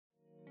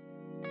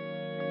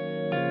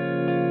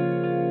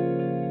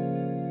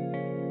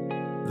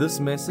This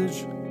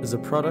message is a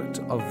product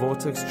of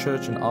Vortex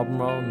Church in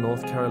Albemarle,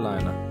 North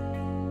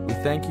Carolina. We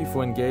thank you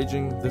for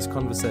engaging this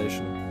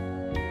conversation.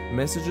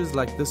 Messages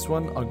like this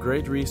one are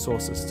great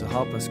resources to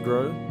help us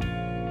grow,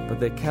 but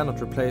they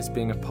cannot replace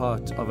being a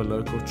part of a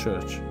local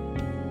church.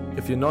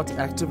 If you're not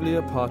actively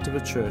a part of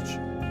a church,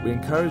 we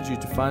encourage you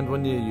to find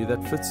one near you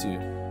that fits you,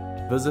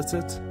 visit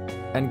it,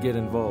 and get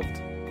involved.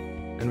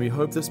 And we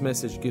hope this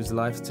message gives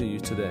life to you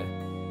today.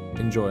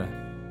 Enjoy.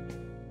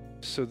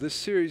 So this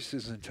series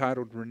is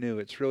entitled Renew.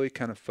 It's really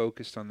kind of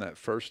focused on that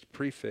first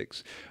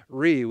prefix,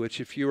 re,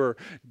 which if you are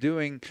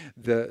doing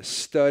the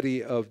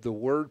study of the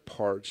word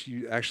parts,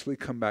 you actually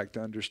come back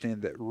to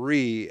understand that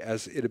re,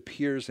 as it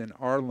appears in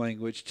our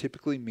language,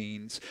 typically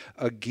means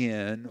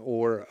again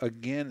or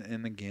again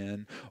and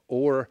again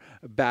or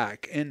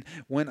back. And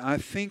when I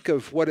think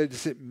of what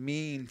does it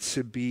mean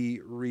to be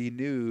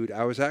renewed,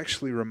 I was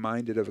actually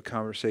reminded of a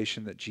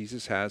conversation that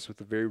Jesus has with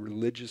a very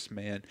religious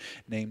man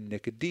named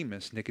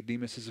Nicodemus.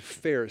 Nicodemus is a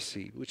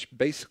Pharisee, which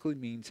basically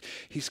means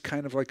he's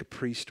kind of like a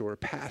priest or a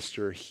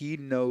pastor. He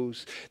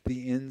knows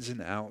the ins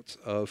and outs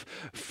of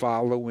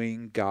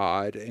following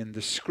God and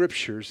the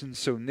scriptures. And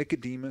so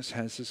Nicodemus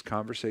has this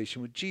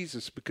conversation with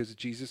Jesus because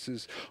Jesus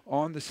is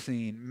on the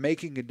scene,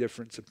 making a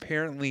difference,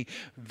 apparently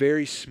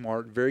very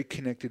smart, very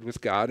connected with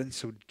God. And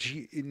so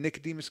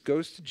Nicodemus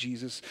goes to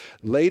Jesus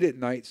late at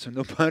night so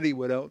nobody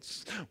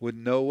else would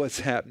know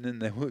what's happening.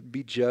 They wouldn't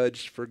be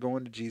judged for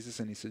going to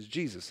Jesus. And he says,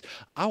 Jesus,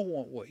 I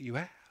want what you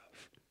have.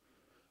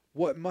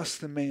 What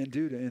must the man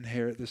do to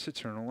inherit this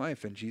eternal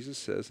life? And Jesus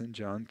says in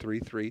John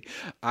 3:3,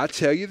 I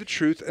tell you the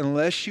truth,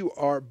 unless you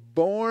are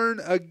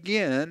born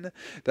again,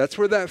 that's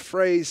where that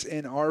phrase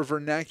in our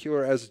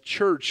vernacular as a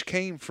church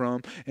came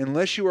from,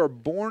 unless you are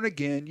born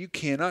again, you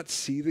cannot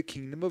see the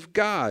kingdom of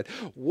God.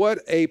 What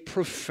a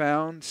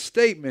profound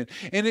statement.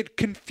 And it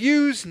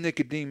confused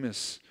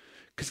Nicodemus,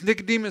 because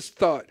Nicodemus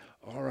thought,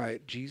 all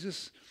right,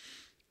 Jesus,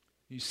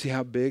 you see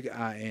how big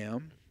I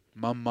am?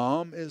 My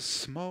mom is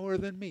smaller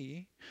than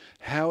me.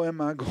 How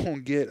am I going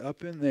to get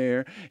up in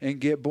there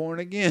and get born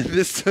again?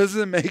 This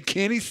doesn't make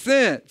any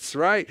sense,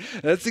 right?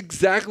 That's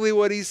exactly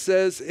what he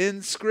says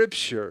in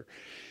Scripture.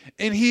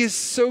 And he is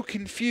so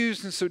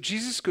confused. And so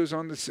Jesus goes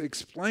on to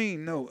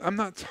explain, no, I'm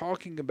not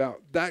talking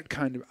about that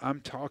kind of, I'm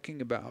talking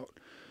about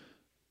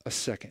a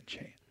second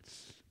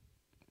chance.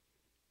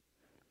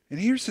 And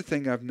here's the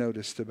thing I've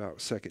noticed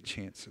about second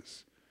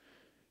chances.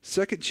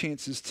 Second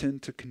chances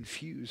tend to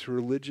confuse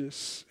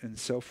religious and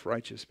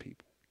self-righteous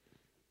people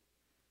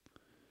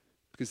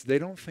because they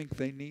don't think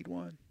they need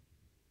one.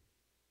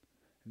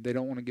 And they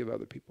don't want to give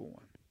other people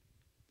one.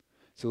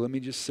 So let me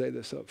just say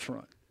this up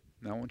front.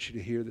 And I want you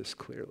to hear this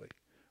clearly.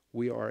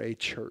 We are a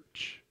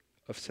church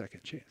of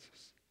second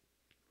chances.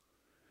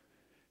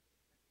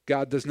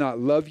 God does not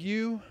love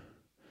you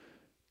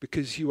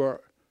because you are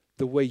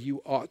the way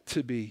you ought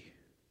to be.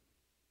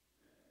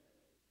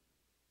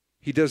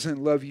 He doesn't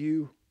love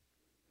you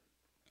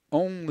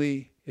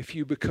only if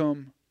you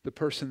become the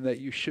person that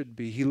you should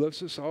be. He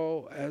loves us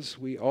all as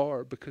we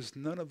are because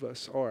none of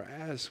us are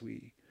as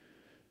we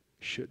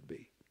should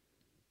be.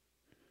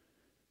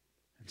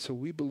 And so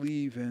we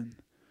believe in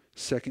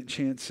second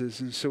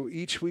chances. And so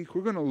each week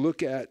we're going to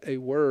look at a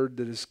word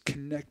that is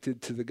connected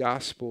to the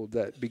gospel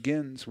that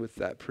begins with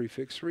that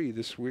prefix re.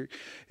 This week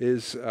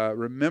is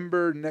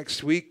remember.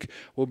 Next week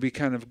we'll be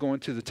kind of going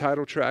to the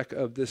title track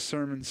of this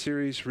sermon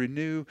series,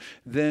 Renew,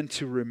 then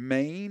to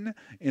remain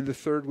in the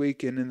third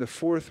week. And in the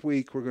fourth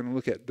week we're going to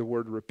look at the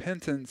word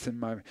repentance. And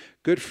my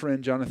good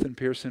friend Jonathan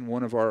Pearson,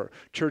 one of our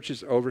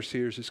church's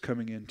overseers, is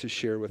coming in to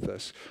share with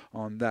us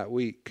on that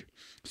week.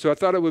 So I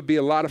thought it would be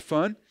a lot of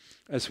fun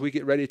as we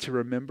get ready to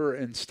remember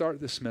and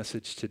start this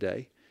message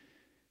today,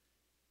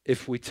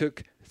 if we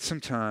took some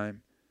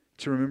time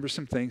to remember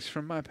some things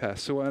from my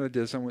past. So what I did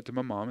is I went to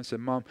my mom and said,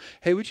 Mom,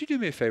 hey, would you do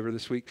me a favor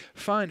this week?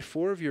 Find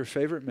 4 of your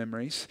favorite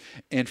memories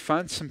and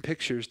find some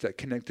pictures that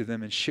connect to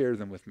them and share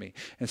them with me.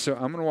 And so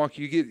I'm going to walk,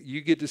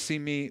 you get to see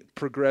me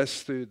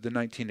progress through the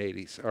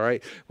 1980s, all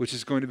right, which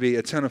is going to be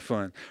a ton of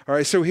fun. All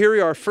right, so here we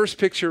are, first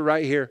picture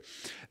right here.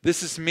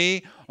 This is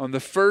me on the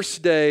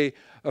first day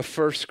of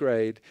first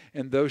grade,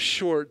 and those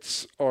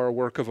shorts are a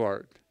work of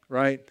art,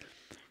 right?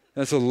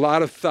 That's a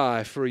lot of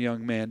thigh for a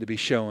young man to be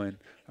showing,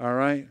 all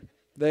right?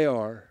 They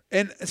are.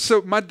 And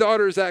so my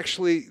daughter's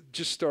actually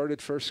just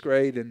started first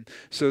grade, and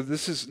so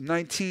this is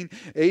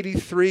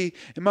 1983,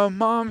 and my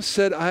mom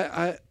said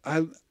I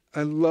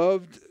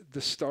loved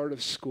the start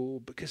of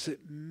school because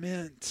it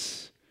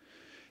meant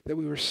that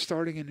we were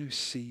starting a new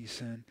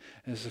season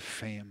as a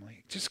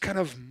family. Just kind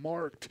of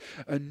marked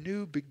a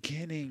new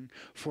beginning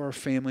for our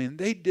family. And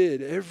they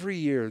did every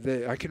year.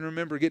 I can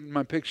remember getting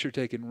my picture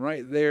taken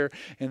right there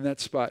in that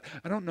spot.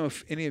 I don't know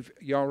if any of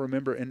y'all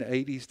remember in the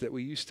 80s that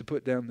we used to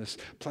put down this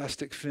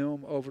plastic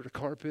film over the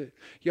carpet.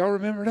 Y'all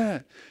remember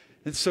that?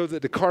 And so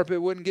that the carpet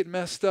wouldn't get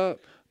messed up.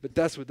 But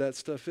that's what that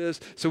stuff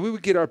is. So we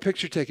would get our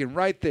picture taken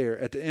right there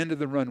at the end of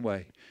the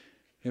runway.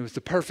 It was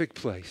the perfect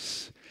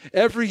place.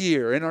 Every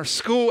year in our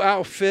school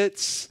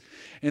outfits,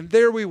 And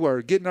there we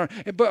were,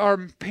 but our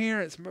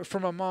parents, for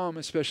my mom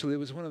especially, it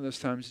was one of those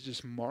times that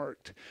just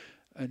marked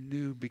a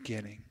new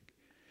beginning.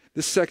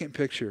 This second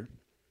picture,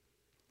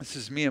 this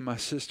is me and my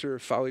sister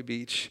at Folly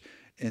Beach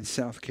in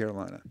South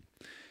Carolina.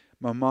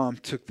 My mom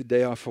took the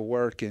day off of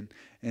work and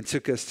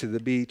took us to the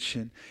beach.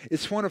 And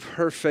it's one of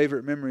her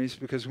favorite memories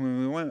because when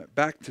we went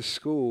back to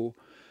school,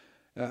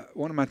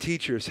 one of my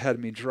teachers had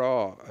me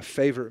draw a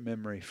favorite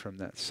memory from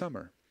that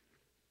summer.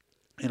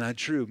 And I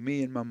drew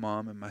me and my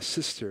mom and my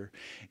sister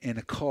in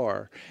a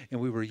car, and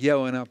we were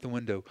yelling out the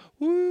window,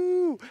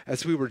 "Woo!"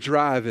 as we were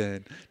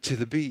driving to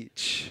the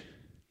beach.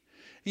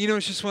 You know,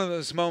 it's just one of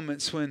those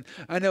moments when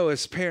I know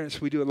as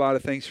parents we do a lot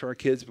of things for our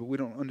kids, but we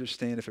don't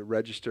understand if it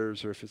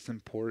registers or if it's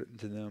important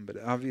to them. But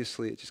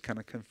obviously it just kind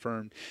of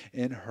confirmed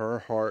in her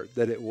heart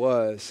that it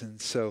was. And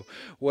so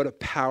what a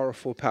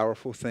powerful,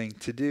 powerful thing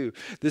to do.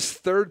 This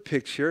third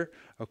picture,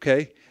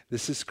 okay,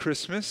 this is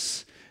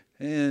Christmas.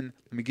 And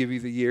let me give you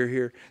the year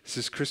here. This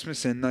is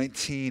Christmas in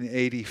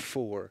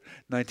 1984.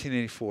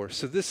 1984.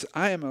 So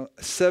I am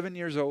 7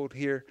 years old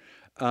here.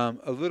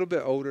 A little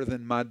bit older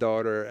than my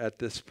daughter at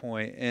this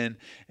point. And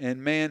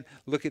man,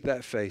 look at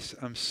that face.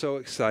 I'm so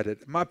excited.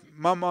 My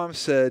mom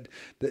said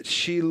that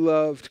she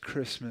loved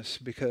Christmas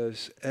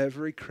because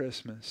every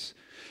Christmas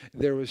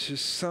there was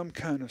just some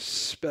kind of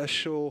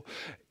special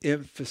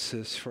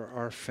emphasis for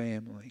our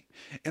family.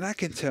 And I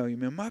can tell you,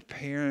 man, my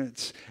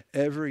parents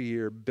every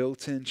year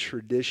built in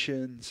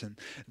traditions and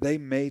they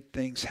made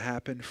things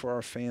happen for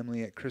our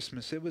family at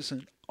Christmas. It was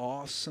an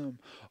awesome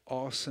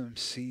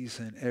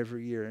season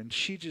every year. And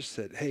she just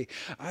said, hey,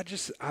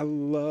 I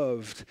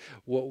loved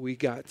what we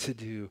got to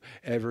do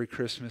every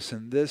Christmas.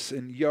 And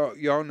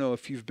y'all know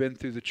if you've been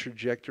through the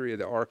trajectory of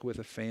the arc with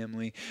a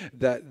family,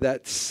 that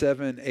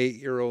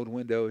 7-8-year-old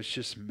window is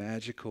just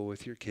magical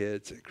with your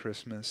kids at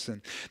Christmas.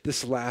 And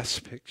this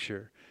last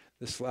picture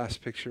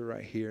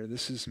right here,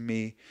 this is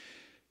me.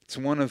 It's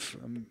one of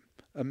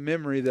a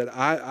memory that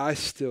I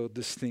still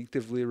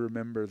distinctively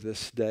remember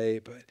this day,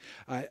 but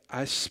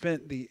I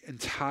spent the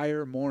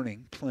entire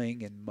morning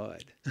playing in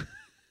mud.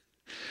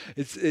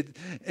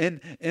 And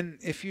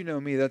if you know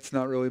me, that's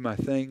not really my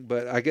thing,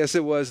 but I guess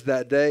it was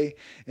that day.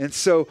 And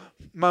so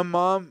my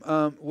mom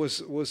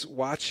was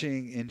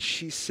watching, and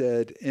she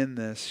said,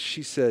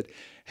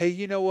 hey,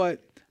 you know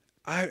what?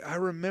 I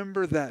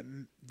remember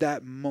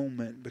that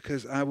moment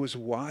because I was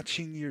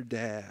watching your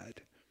dad.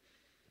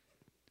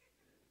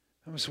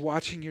 I was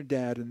watching your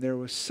dad, and there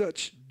was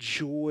such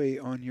joy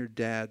on your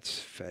dad's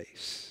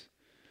face.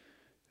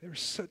 There was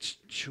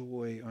such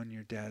joy on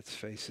your dad's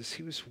face as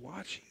he was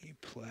watching you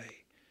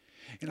play.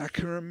 And I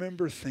can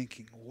remember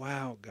thinking,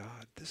 wow,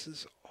 God, this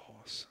is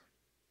awesome.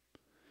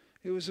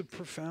 It was a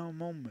profound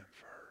moment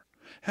for her.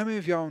 How many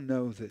of y'all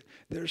know that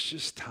there's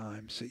just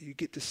times that you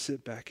get to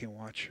sit back and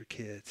watch your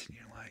kids, and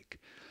you're like,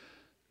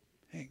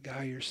 hey,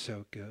 God, you're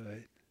so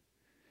good.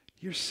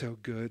 You're so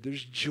good.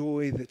 There's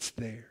joy that's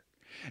there.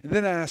 And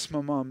then I asked my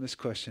mom this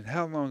question: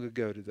 how long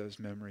ago do those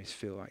memories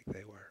feel like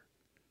they were?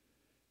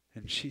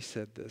 And she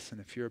said this,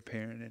 and if you're a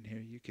parent in here,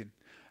 you can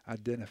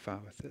identify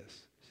with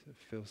this. She said, it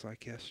feels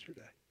like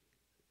yesterday.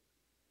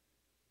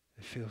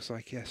 It feels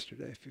like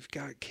yesterday. If you've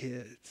got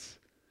kids,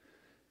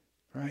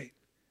 right?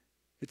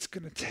 It's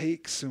going to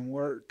take some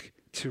work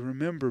to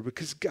remember,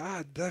 because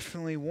God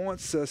definitely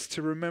wants us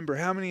to remember.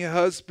 How many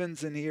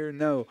husbands in here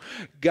know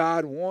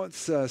God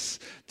wants us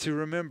to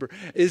remember?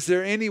 Is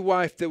there any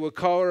wife that would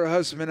call her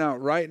husband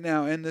out right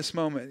now in this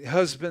moment?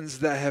 Husbands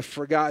that have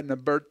forgotten a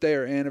birthday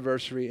or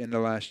anniversary in the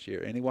last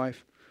year. Any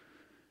wife?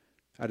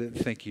 I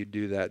didn't think you'd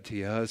do that to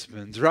your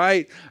husbands,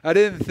 right? I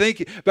didn't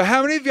think it. But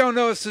how many of y'all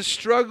know it's a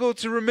struggle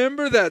to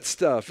remember that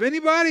stuff?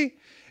 Anybody?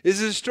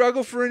 Is it a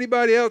struggle for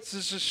anybody else?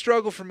 It's a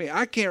struggle for me.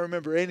 I can't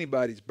remember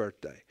anybody's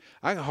birthday.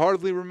 I can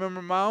hardly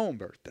remember my own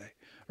birthday,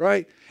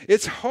 right?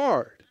 It's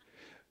hard.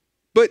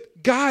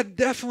 But God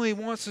definitely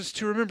wants us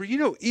to remember. You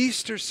know,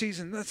 Easter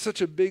season, that's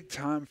such a big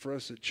time for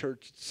us at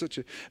church. It's such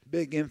a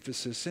big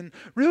emphasis. And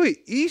really,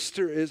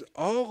 Easter is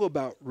all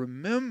about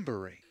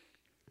remembering.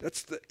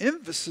 That's the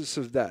emphasis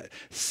of that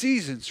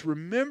seasons,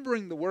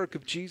 remembering the work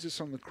of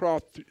Jesus on the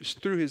cross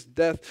through his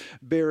death,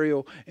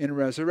 burial, and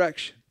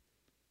resurrection.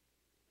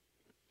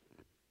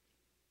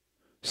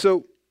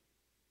 So,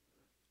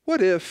 what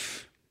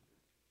if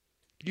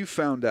you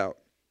found out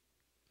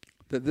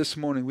that this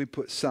morning we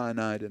put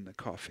cyanide in the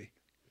coffee?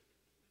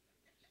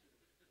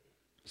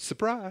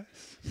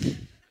 Surprise,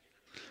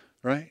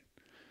 right?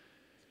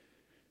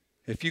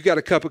 If you got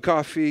a cup of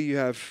coffee, you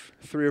have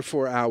 3 or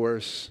 4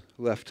 hours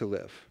left to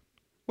live.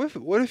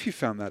 What if you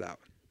found that out?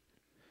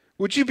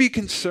 Would you be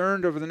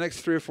concerned over the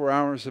next 3 or 4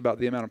 hours about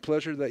the amount of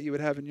pleasure that you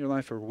would have in your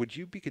life, or would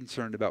you be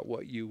concerned about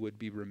what you would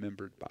be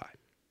remembered by?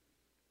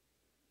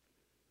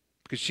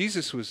 Because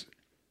Jesus was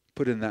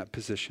put in that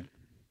position.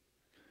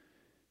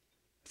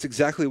 It's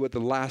exactly what the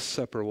Last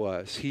Supper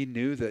was. He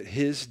knew that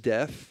his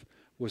death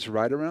was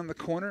right around the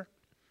corner.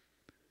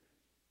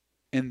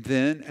 And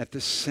then at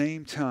the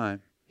same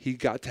time, he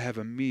got to have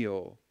a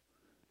meal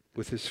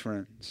with his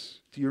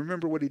friends. Do you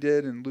remember what he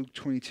did in Luke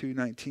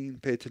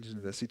 22:19? Pay attention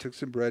to this. He took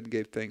some bread and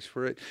gave thanks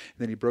for it. And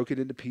then he broke it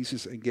into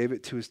pieces and gave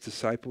it to his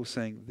disciples,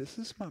 saying, this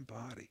is my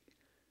body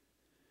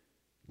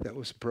that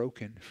was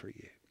broken for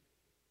you.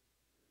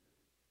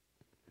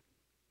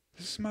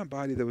 This is my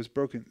body that was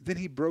broken. Then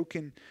he broke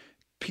in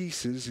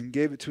pieces and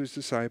gave it to his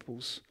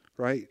disciples,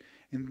 right?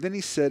 And then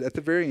he said at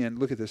the very end,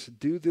 look at this,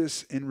 do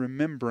this in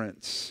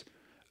remembrance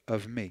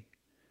of me.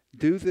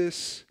 Do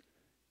this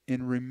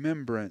in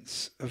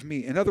remembrance of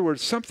me. In other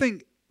words,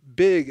 something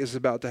big is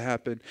about to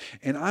happen,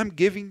 and I'm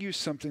giving you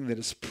something that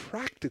is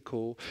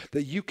practical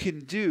that you can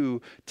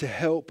do to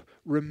help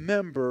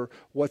remember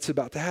what's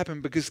about to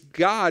happen, because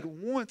God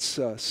wants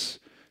us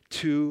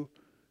to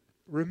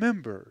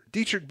remember.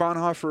 Dietrich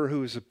Bonhoeffer,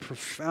 who is a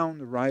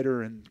profound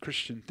writer and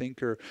Christian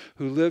thinker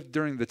who lived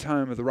during the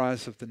time of the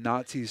rise of the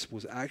Nazis,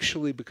 was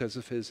actually, because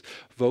of his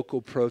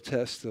vocal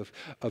protest of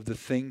the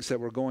things that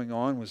were going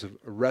on, was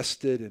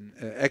arrested and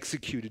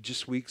executed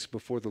just weeks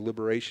before the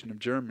liberation of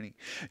Germany.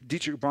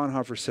 Dietrich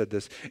Bonhoeffer said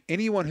this: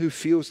 anyone who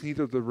feels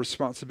neither the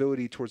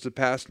responsibility towards the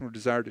past nor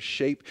desire to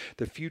shape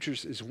the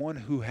futures is one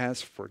who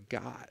has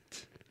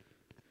forgot.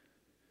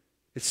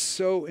 It's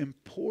so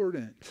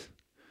important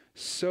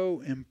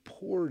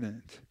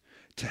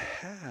to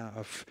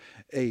have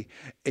a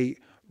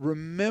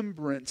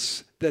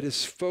remembrance that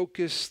is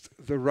focused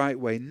the right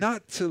way.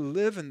 Not to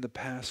live in the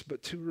past,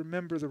 but to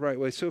remember the right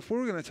way. So if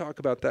we're going to talk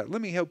about that,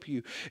 let me help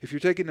you. If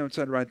you're taking notes,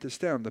 I'd write this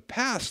down. The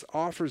past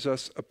offers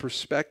us a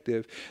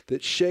perspective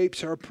that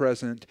shapes our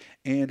present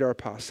and our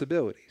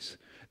possibilities.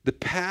 The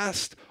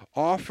past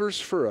offers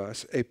for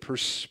us a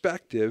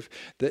perspective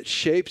that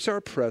shapes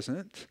our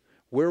present,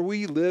 where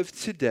we live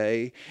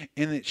today,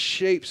 and it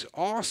shapes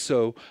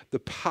also the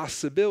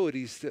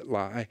possibilities that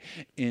lie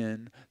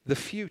in the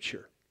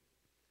future.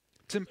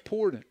 It's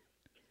important.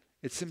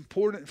 It's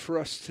important for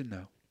us to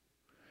know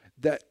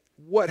that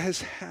what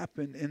has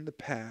happened in the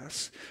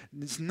past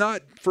is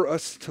not for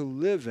us to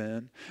live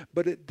in,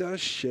 but it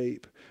does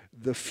shape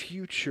the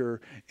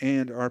future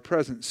and our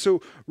present.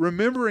 So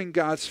remembering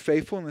God's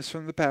faithfulness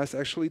from the past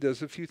actually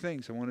does a few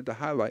things. I wanted to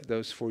highlight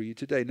those for you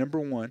today. Number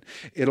one,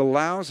 it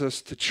allows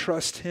us to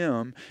trust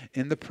Him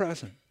in the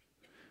present.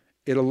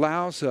 It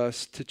allows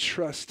us to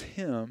trust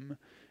Him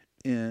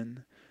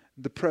in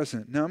the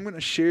present. Now I'm going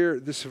to share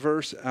this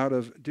verse out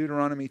of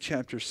Deuteronomy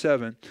chapter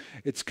 7.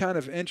 It's kind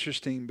of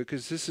interesting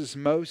because this is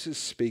Moses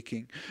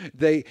speaking.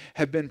 They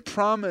have been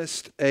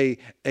promised a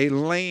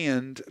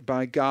land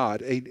by God,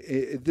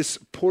 this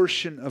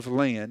portion of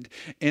land,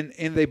 and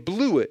they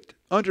blew it.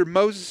 Under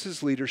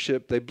Moses'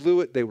 leadership, they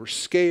blew it. They were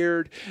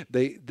scared.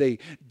 They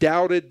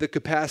doubted the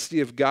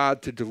capacity of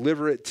God to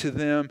deliver it to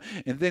them.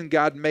 And then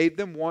God made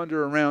them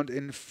wander around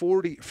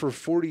for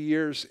 40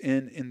 years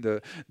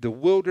in the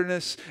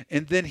wilderness.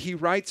 And then He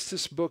writes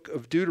this book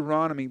of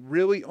Deuteronomy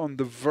really on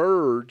the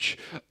verge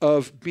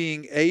of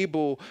being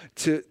able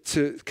to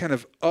kind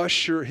of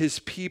usher His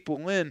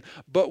people in,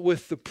 but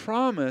with the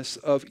promise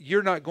of,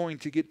 you're not going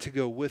to get to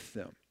go with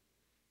them.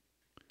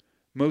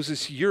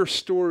 Moses, your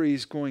story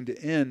is going to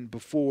end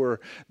before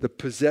the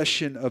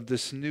possession of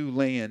this new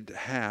land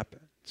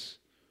happens.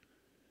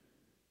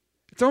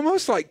 It's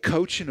almost like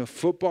coaching a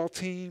football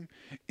team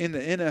in the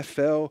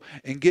NFL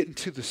and getting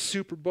to the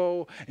Super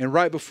Bowl, and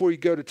right before you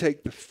go to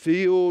take the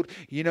field,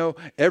 you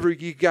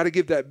got to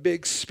give that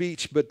big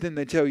speech, but then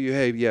they tell you,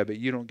 hey, yeah, but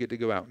you don't get to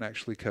go out and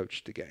actually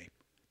coach the game.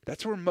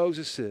 That's where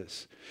Moses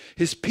is.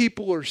 His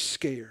people are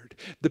scared.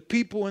 The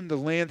people in the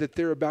land that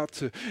they're about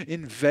to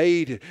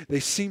invade,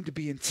 they seem to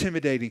be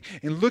intimidating.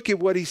 And look at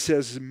what he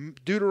says in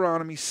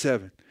Deuteronomy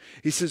 7.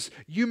 He says,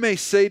 you may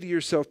say to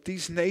yourself,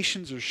 these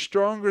nations are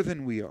stronger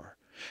than we are.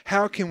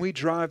 How can we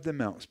drive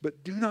them out?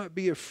 But do not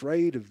be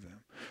afraid of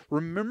them.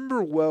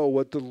 Remember well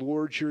what the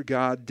Lord your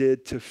God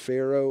did to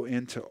Pharaoh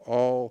and to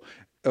all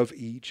of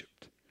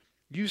Egypt.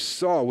 You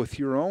saw with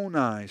your own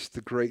eyes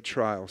the great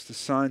trials, the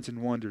signs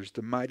and wonders,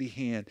 the mighty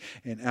hand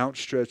and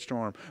outstretched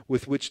arm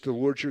with which the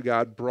Lord your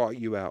God brought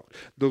you out.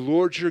 The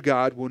Lord your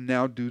God will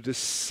now do the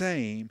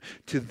same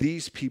to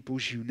these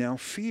peoples you now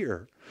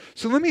fear.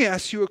 So let me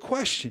ask you a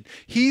question.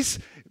 He's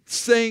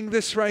saying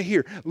this right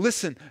here.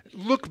 Listen,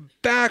 look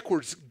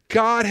backwards.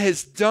 God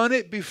has done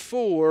it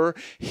before.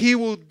 He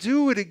will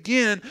do it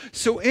again.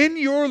 So in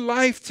your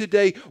life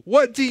today,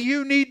 what do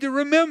you need to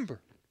remember?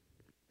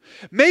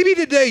 Maybe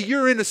today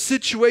you're in a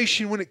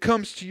situation when it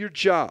comes to your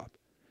job,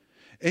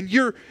 and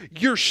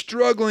you're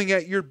struggling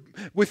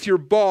with your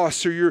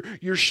boss, or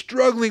you're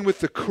struggling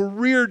with the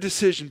career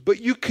decision, but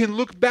you can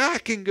look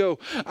back and go,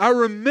 I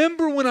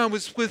remember when I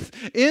was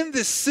in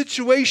this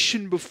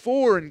situation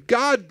before, and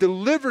God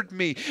delivered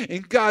me,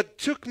 and God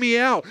took me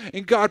out,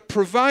 and God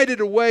provided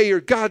a way,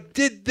 or God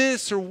did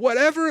this, or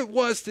whatever it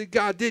was that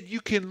God did. You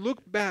can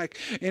look back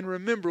and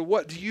remember.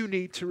 What do you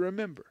need to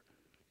remember?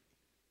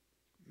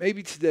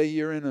 Maybe today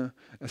you're in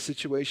a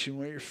situation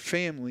where your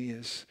family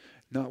is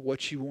not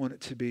what you want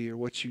it to be or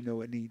what you know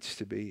it needs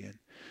to be. And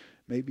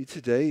maybe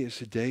today is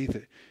a day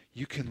that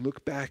you can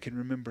look back and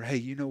remember,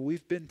 hey,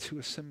 we've been to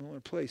a similar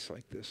place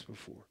like this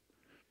before.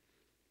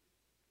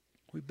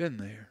 We've been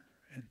there.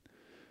 And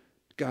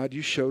God,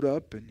 you showed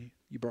up and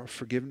you brought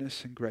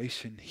forgiveness and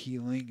grace and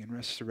healing and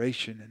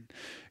restoration. And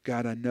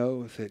God, I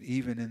know that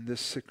even in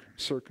this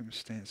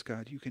circumstance,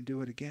 God, you can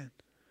do it again.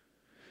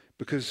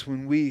 Because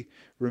when we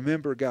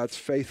remember God's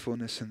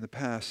faithfulness in the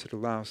past, it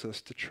allows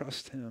us to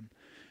trust Him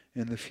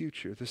in the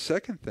future. The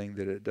second thing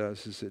that it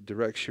does is it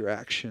directs your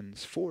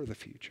actions for the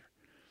future.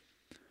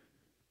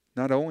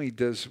 Not only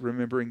does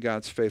remembering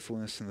God's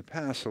faithfulness in the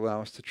past allow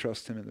us to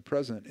trust Him in the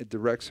present, it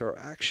directs our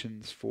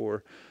actions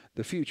for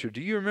the future.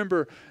 Do you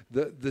remember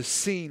the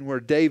scene where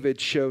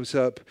David shows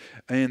up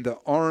and the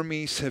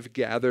armies have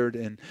gathered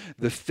and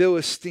the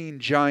Philistine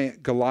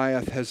giant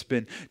Goliath has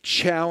been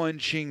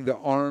challenging the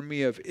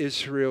army of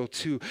Israel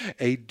to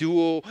a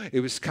duel? It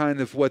was kind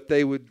of what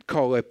they would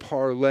call a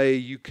parlay.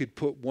 You could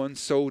put one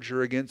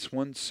soldier against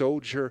one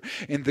soldier,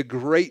 and the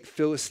great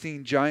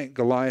Philistine giant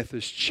Goliath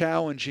is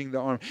challenging the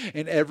army,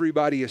 and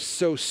everybody is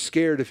so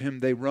scared of him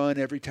they run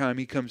every time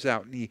he comes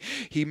out, and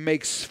he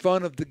makes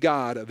fun of the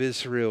God of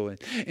Israel.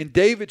 And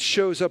David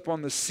shows up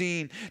on the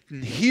scene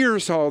and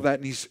hears all that,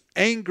 and he's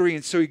angry.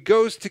 And so he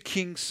goes to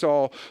King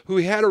Saul, who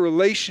he had a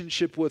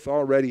relationship with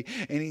already,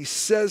 and he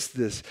says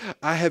this,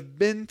 "I have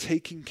been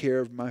taking care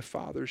of my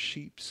father's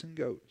sheep and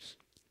goats."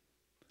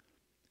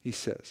 He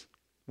says,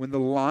 "When the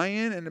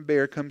lion and the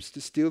bear comes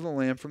to steal the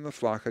lamb from the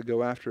flock, I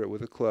go after it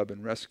with a club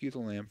and rescue the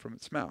lamb from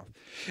its mouth.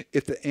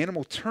 If the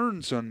animal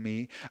turns on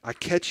me, I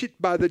catch it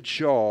by the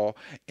jaw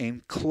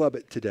and club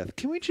it to death."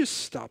 Can we just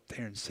stop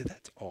there and say,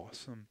 that's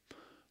awesome?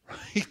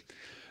 Right?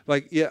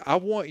 Like, yeah, I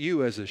want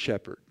you as a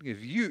shepherd.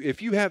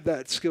 If you have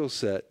that skill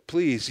set,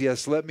 please,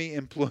 yes, let me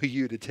employ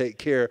you to take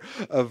care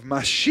of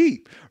my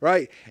sheep,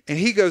 right? And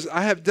he goes,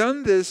 "I have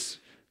done this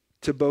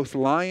to both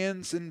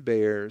lions and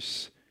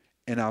bears,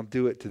 and I'll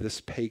do it to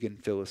this pagan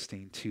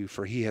Philistine too,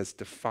 for he has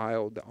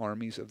defiled the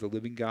armies of the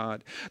living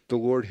God. The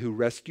Lord who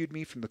rescued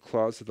me from the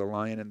claws of the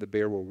lion and the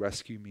bear will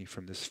rescue me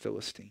from this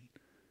Philistine."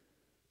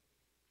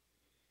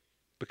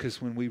 Because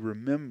when we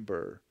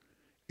remember,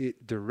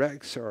 it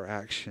directs our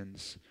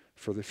actions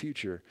for the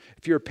future.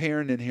 If you're a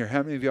parent in here,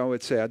 how many of y'all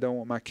would say, "I don't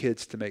want my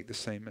kids to make the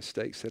same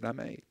mistakes that I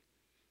made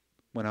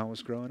when I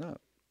was growing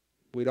up"?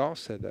 We'd all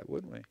say that,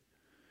 wouldn't we?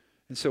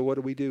 And so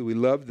what do? We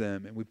love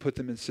them, and we put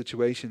them in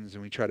situations,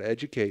 and we try to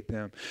educate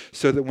them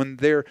so that when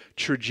their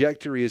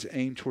trajectory is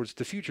aimed towards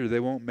the future, they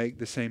won't make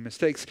the same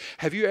mistakes.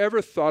 Have you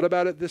ever thought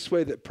about it this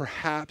way, that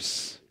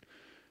perhaps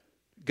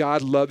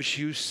God loves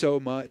you so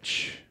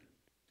much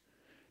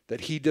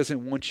that He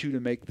doesn't want you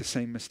to make the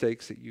same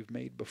mistakes that you've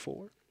made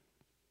before?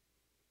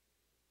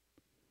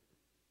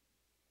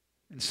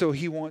 And so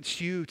He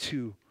wants you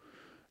to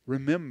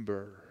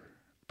remember,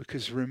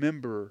 because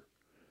remember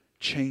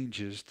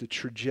changes the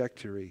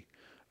trajectory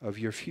of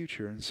your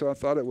future. And so I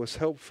thought it was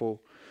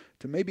helpful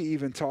to maybe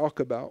even talk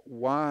about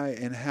why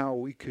and how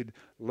we could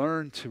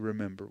learn to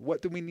remember.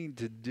 What do we need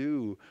to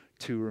do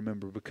to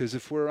remember? Because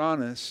if we're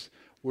honest,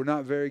 we're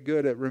not very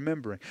good at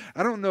remembering.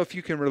 I don't know if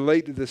you can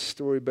relate to this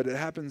story, but it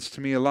happens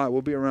to me a lot.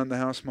 We'll be around the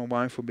house. My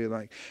wife will be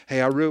like,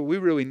 "Hey, we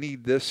really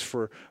need this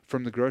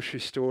from the grocery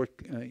store.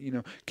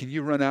 Can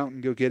you run out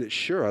and go get it?"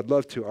 "Sure, I'd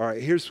love to." "All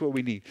right, here's what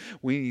we need.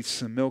 We need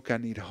some milk. I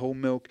need whole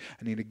milk.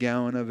 I need a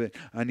gallon of it.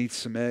 I need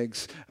some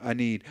eggs. I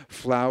need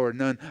flour.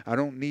 I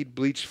don't need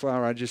bleached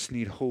flour. I just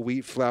need whole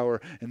wheat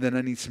flour. And then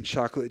I need some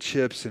chocolate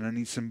chips, and I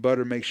need some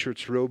butter. Make sure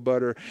it's real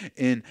butter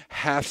in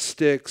half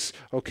sticks."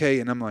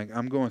 Okay, and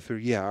I'm going through,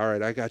 "Yeah, all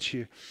right, I got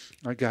you.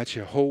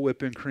 Whole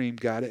whipping cream,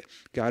 got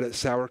it.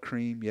 Sour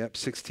cream, yep,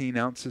 16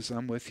 ounces,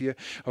 I'm with you.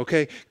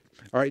 Okay,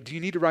 all right, do you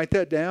need to write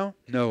that down?"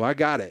 "No, I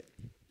got it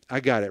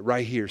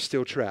right here,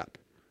 Steel Trap,"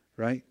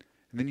 right?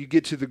 And then you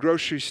get to the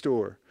grocery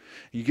store,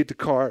 and you get the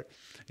cart,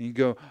 and you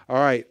go, "All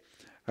right,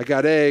 I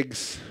got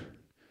eggs.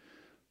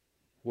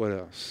 What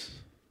else?"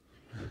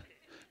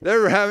 That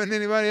ever happened to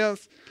anybody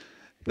else?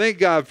 Thank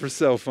God for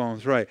cell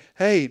phones, right?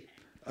 "Hey,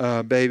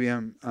 baby,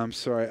 I'm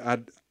sorry,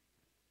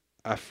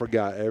 I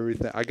forgot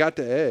everything. I got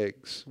the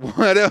eggs.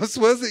 What else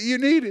was it you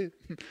needed?"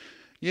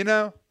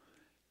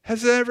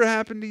 Has that ever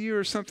happened to you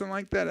or something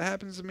like that? It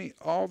happens to me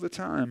all the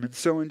time. And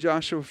so in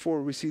Joshua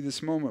 4, we see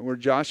this moment where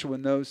Joshua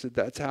knows that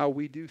that's how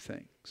we do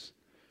things.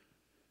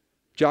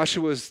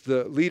 Joshua is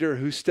the leader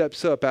who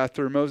steps up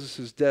after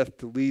Moses' death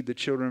to lead the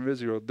children of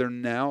Israel. They're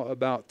now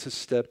about to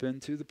step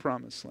into the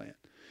promised land.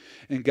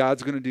 And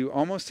God's going to do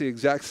almost the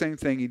exact same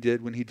thing He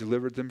did when He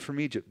delivered them from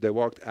Egypt. They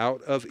walked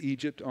out of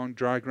Egypt on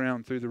dry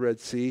ground through the Red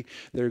Sea.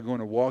 They're going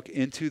to walk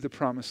into the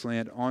promised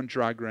land on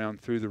dry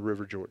ground through the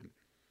River Jordan.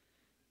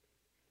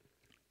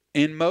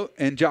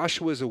 And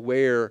Joshua is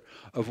aware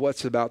of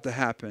what's about to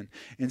happen.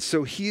 And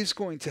so he's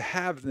going to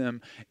have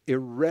them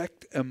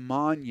erect a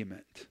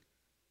monument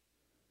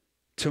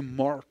to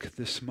mark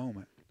this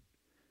moment.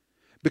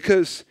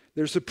 Because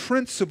there's a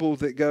principle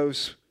that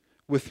goes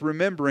with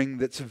remembering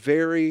that's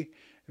very,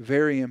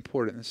 very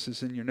important. This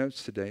is in your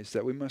notes today, is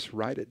that we must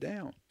write it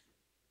down.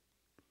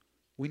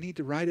 We need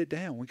to write it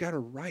down. We got to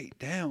write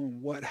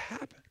down what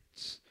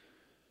happens.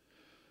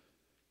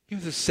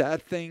 The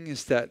sad thing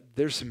is that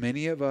there's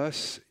many of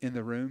us in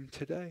the room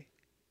today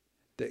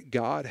that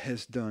God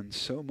has done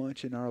so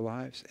much in our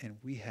lives and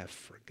we have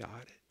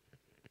forgot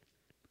it.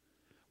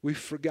 We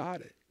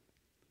forgot it.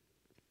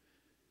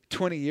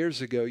 20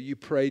 years ago, you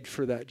prayed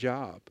for that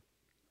job.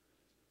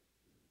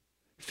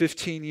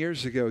 15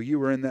 years ago, you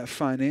were in that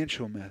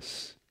financial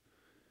mess.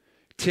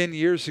 10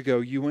 years ago,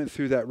 you went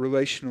through that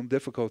relational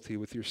difficulty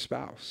with your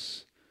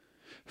spouse.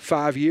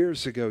 5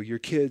 years ago, your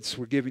kids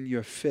were giving you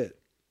a fit.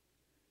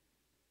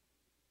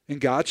 And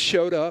God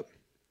showed up,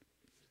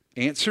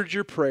 answered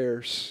your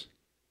prayers.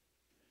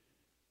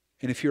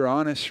 And if you're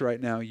honest right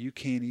now, you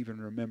can't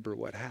even remember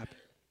what happened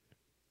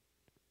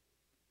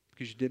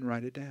because you didn't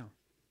write it down.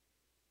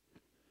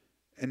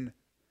 And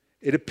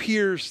it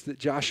appears that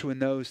Joshua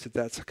knows that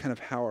that's kind of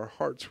how our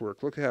hearts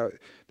work. Look how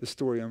the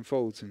story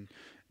unfolds in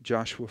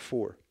Joshua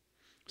 4.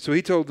 So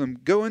he told them,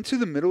 go into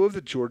the middle of the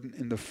Jordan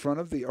in the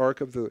front of the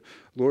ark of the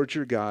Lord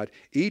your God.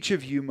 Each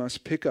of you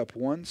must pick up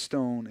one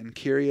stone and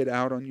carry it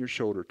out on your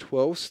shoulder,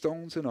 12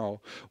 stones in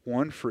all,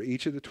 one for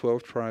each of the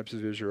 12 tribes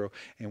of Israel.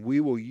 And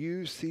we will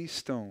use these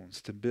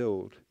stones to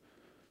build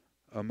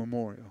a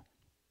memorial.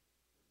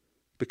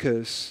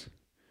 Because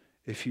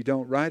if you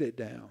don't write it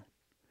down,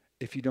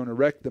 if you don't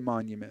erect the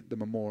monument, the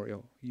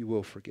memorial, you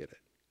will forget it.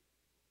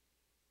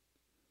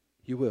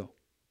 You will.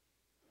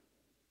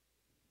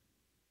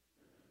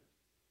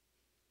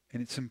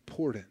 And it's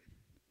important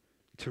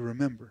to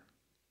remember.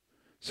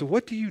 So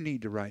what do you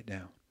need to write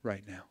down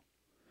right now?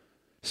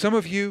 Some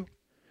of you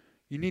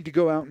need to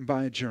go out and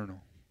buy a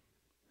journal.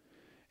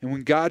 And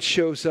when God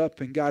shows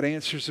up and God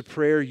answers a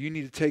prayer, you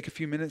need to take a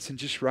few minutes and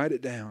just write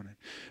it down and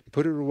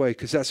put it away,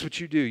 because that's what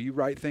you do. You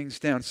write things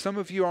down. Some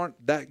of you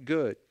aren't that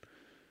good.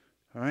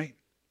 All right?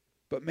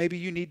 But maybe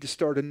you need to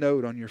start a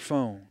note on your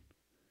phone.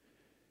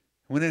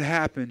 When it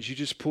happens, you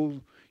just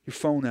pull your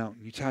phone out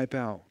and you type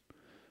out,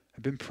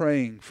 I've been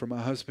praying for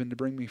my husband to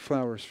bring me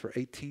flowers for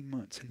 18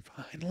 months. And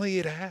finally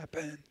it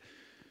happened.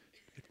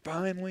 It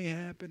finally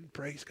happened.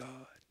 Praise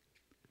God.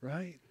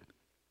 Right?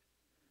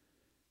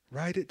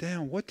 Write it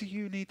down. What do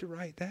you need to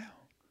write down?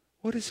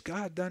 What has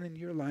God done in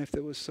your life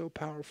that was so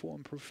powerful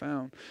and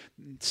profound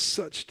and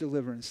such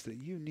deliverance that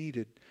you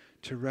needed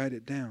to write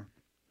it down?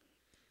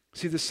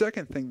 See, the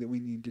second thing that we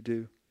need to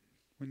do,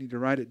 we need to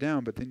write it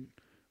down, but then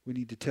we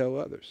need to tell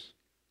others.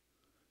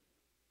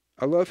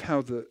 I love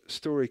how the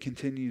story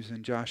continues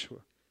in Joshua.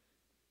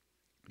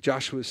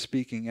 Joshua is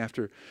speaking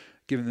after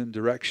giving them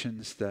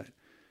directions that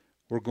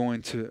we're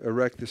going to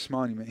erect this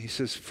monument. He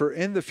says, for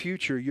in the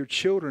future your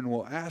children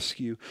will ask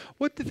you,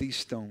 what do these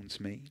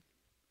stones mean?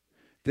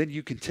 Then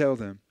you can tell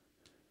them,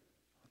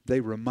 they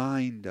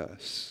remind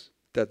us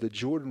that the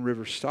Jordan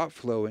River stopped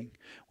flowing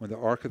when the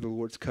Ark of the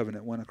Lord's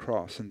covenant went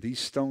across, and these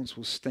stones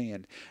will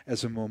stand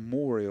as a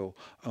memorial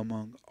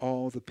among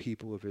all the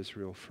people of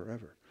Israel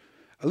forever.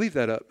 I leave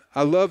that up.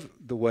 I love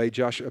the way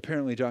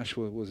apparently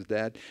Joshua was a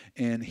dad,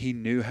 and he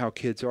knew how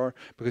kids are,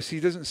 because he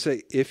doesn't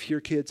say, if your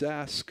kids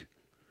ask.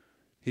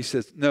 He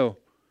says, no,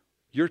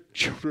 your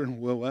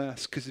children will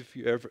ask, because if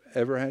you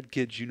ever had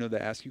kids, you know they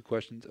ask you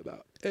questions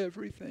about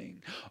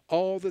everything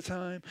all the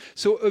time.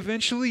 So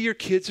eventually your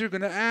kids are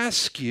going to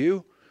ask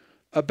you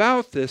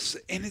about this,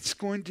 and it's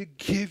going to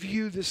give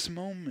you this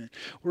moment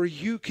where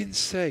you can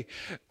say,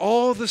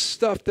 all the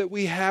stuff that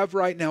we have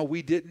right now,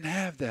 we didn't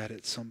have that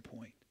at some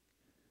point.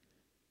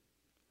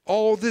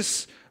 All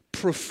this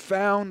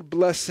profound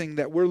blessing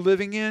that we're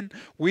living in,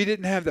 we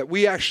didn't have that.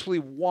 We actually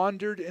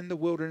wandered in the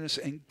wilderness,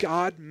 and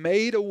God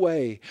made a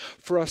way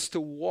for us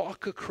to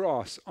walk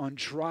across on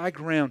dry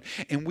ground.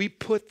 And we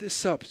put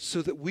this up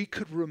so that we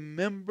could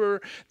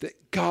remember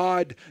that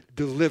God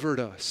delivered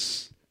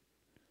us.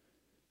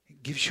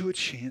 It gives you a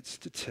chance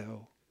to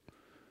tell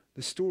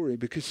the story,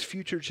 because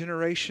future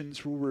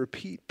generations will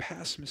repeat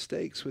past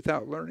mistakes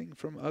without learning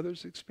from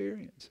others'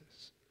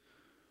 experiences.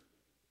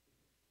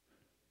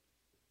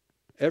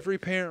 Every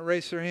parent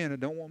raise their hand, I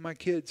don't want my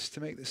kids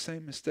to make the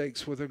same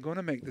mistakes. Well, they're going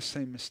to make the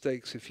same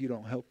mistakes if you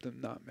don't help them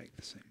not make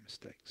the same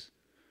mistakes.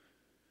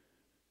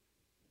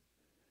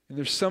 And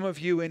there's some of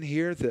you in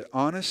here that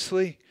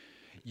honestly,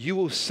 you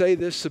will say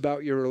this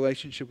about your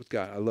relationship with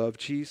God. I love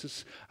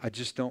Jesus. I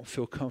just don't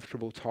feel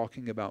comfortable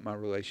talking about my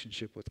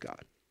relationship with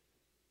God.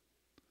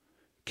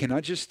 Can I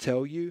just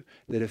tell you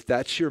that if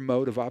that's your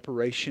mode of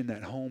operation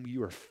at home,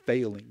 you are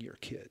failing your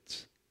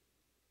kids?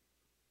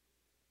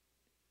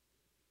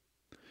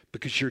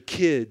 Because your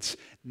kids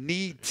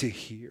need to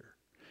hear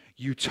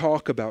you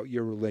talk about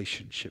your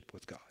relationship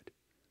with God.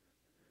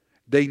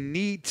 They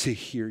need to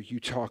hear you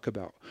talk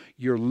about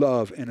your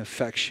love and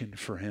affection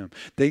for Him.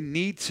 They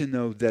need to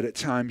know that at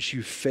times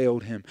you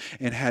failed Him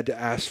and had to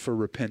ask for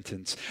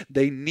repentance.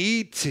 They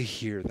need to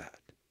hear that.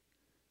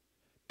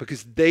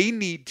 Because they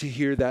need to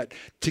hear that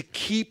to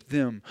keep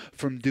them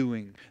from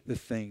doing the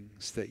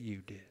things that you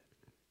did.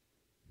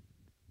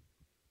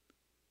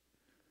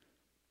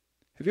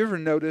 Have you ever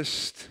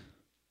noticed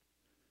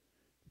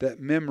that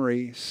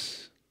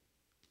memories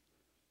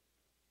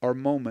are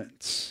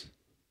moments?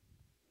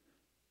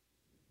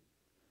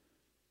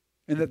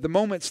 And that the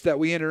moments that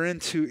we enter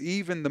into,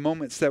 even the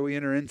moments that we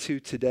enter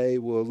into today,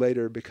 will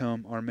later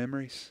become our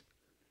memories?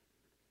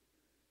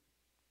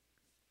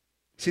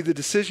 See, the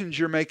decisions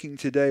you're making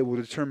today will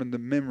determine the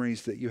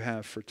memories that you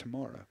have for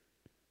tomorrow.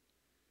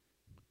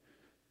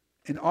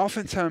 And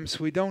oftentimes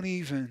we don't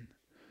even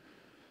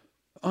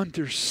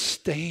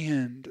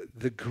understand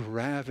the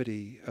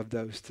gravity of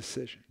those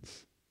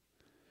decisions.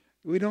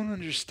 We don't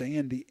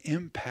understand the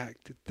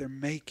impact that they're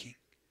making.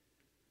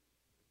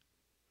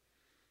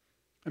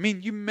 I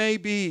mean, you may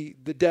be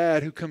the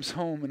dad who comes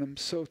home and I'm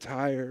so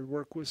tired,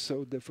 work was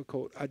so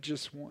difficult, I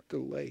just want to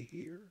lay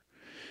here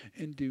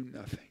and do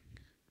nothing.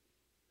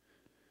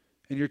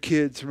 And your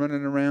kid's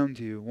running around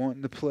you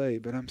wanting to play,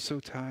 but I'm so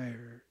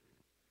tired.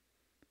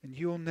 And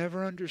you'll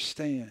never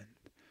understand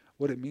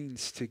what it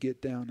means to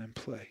get down and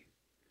play.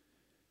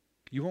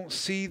 You won't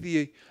see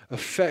the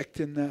effect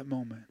in that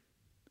moment.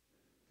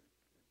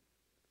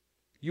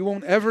 You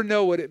won't ever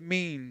know what it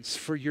means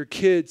for your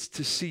kids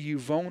to see you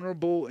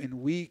vulnerable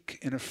and weak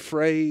and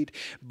afraid,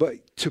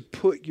 but to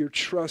put your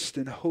trust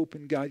and hope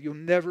in God. You'll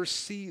never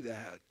see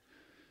that.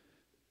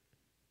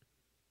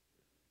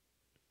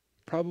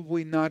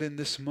 Probably not in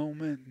this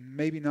moment,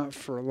 maybe not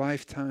for a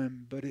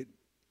lifetime, but it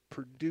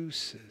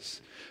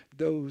produces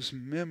those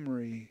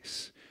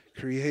memories,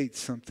 creates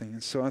something.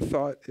 And so I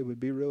thought it would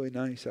be really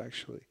nice,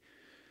 actually,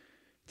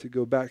 to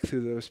go back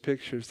through those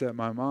pictures that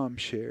my mom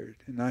shared.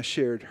 And I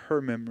shared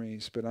her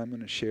memories, but I'm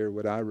going to share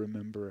what I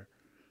remember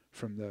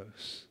from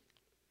those.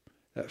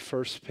 That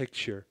first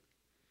picture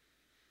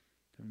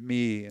of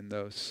me in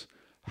those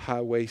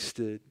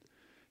high-waisted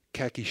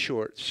khaki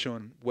shorts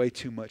showing way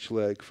too much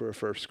leg for a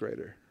first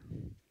grader.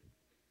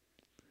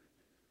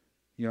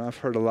 You know, I've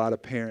heard a lot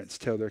of parents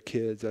tell their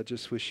kids, I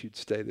just wish you'd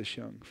stay this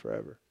young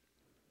forever.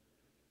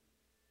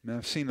 And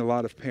I've seen a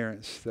lot of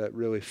parents that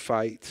really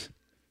fight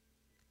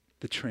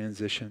the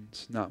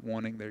transitions, not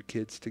wanting their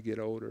kids to get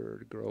older or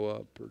to grow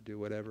up or do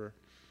whatever.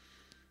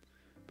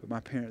 But my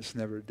parents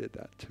never did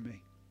that to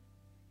me.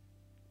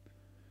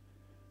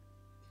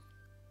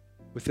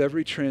 With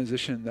every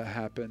transition that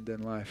happened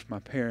in life, my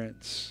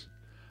parents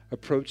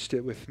approached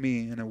it with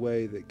me in a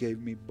way that gave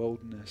me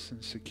boldness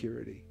and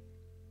security.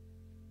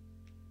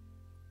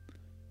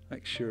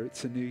 Like, sure,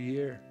 it's a new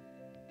year.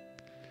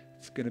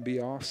 It's going to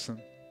be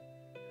awesome.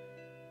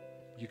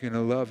 You're going to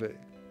love it.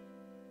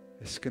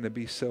 It's going to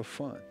be so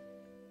fun.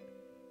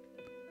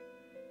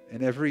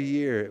 And every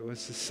year it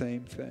was the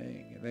same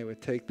thing. And they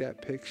would take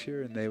that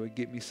picture and they would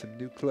get me some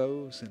new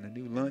clothes and a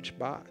new lunch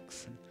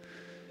box. And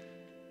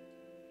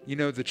you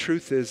know, the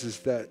truth is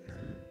that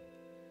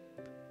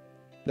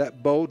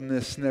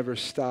boldness never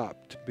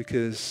stopped,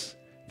 because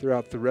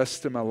throughout the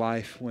rest of my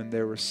life, when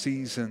there were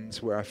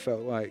seasons where I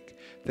felt like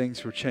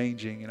things were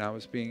changing and I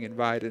was being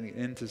invited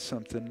into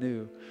something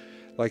new,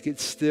 like it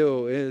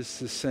still is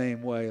the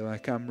same way.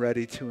 Like I'm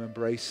ready to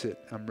embrace it.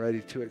 I'm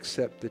ready to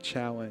accept the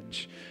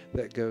challenge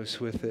that goes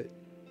with it.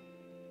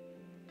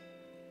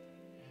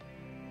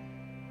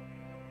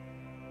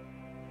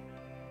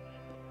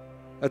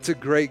 That's a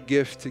great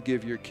gift to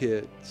give your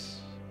kids.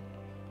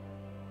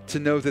 To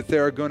know that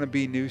there are going to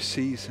be new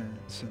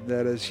seasons, and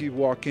that as you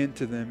walk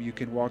into them, you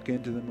can walk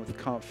into them with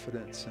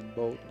confidence and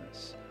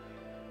boldness.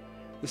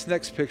 This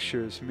next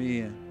picture is me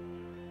and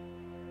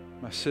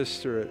my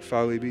sister at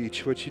Folly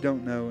Beach. What you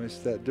don't know is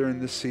that during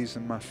this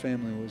season, my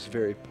family was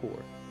very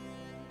poor.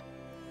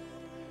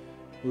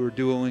 We were a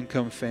dual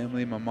income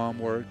family. My mom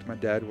worked, my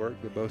dad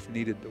worked. They both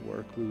needed to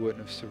work. We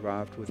wouldn't have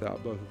survived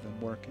without both of them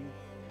working.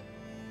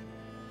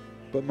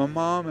 But my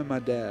mom and my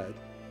dad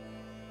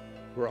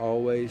were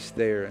always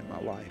there in my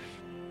life.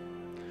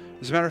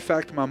 As a matter of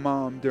fact, my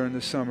mom during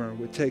the summer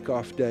would take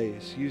off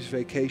days, use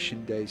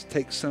vacation days,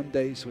 take some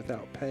days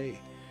without pay,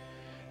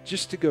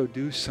 just to go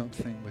do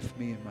something with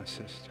me and my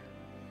sister.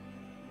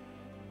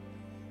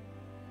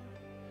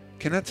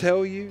 Can I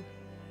tell you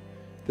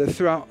that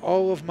throughout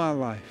all of my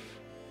life,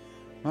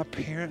 my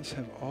parents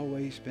have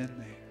always been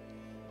there.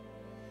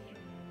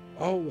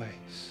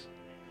 Always.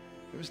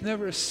 There was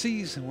never a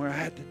season where I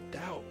had to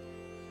doubt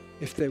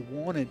if they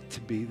wanted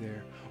to be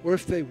there or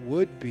if they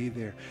would be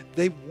there.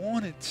 They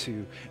wanted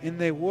to, and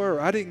they were.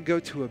 I didn't go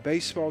to a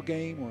baseball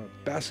game or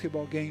a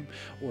basketball game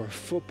or a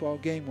football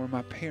game where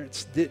my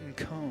parents didn't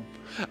come.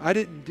 I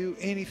didn't do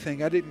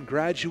anything. I didn't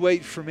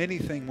graduate from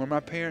anything where my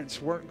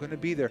parents weren't going to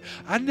be there.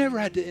 I never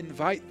had to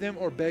invite them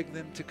or beg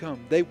them to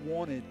come. They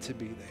wanted to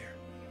be there.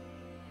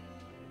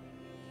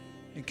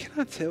 And can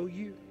I tell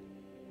you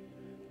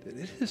that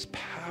it is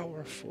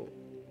powerful.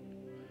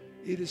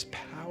 It is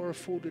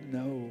powerful to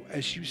know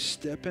as you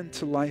step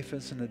into life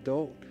as an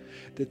adult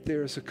that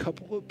there's a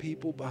couple of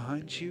people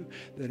behind you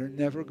that are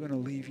never going to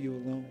leave you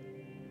alone.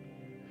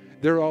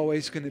 They're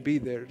always going to be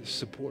there to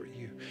support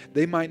you.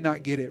 They might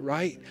not get it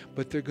right,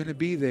 but they're going to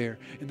be there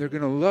and they're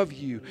going to love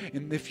you.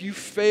 And if you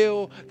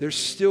fail, they're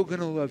still going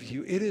to love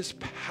you. It is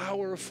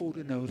powerful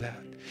to know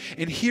that.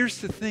 And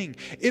here's the thing.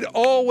 It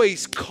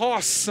always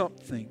costs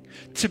something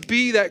to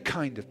be that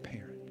kind of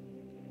parent.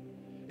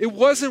 It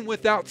wasn't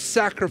without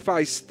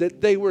sacrifice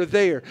that they were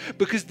there,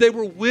 because they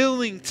were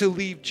willing to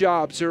leave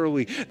jobs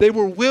early. They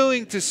were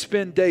willing to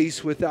spend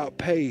days without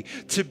pay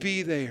to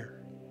be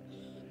there.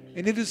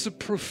 And it is a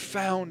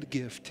profound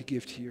gift to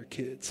give to your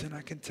kids. And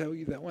I can tell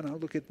you that when I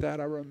look at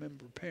that, I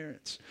remember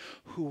parents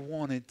who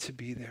wanted to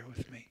be there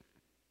with me.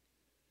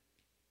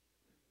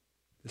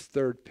 This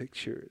third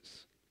picture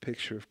is a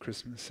picture of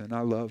Christmas, and I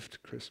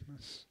loved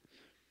Christmas.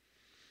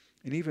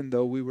 And even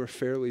though we were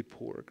fairly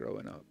poor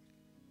growing up,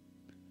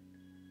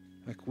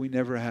 like we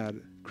never had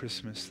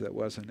Christmas that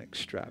wasn't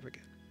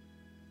extravagant.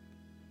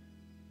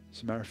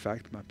 As a matter of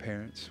fact, my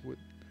parents would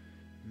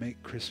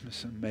make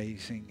Christmas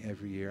amazing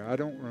every year. I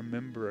don't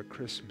remember a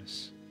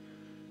Christmas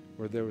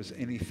where there was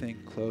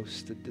anything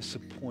close to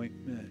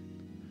disappointment.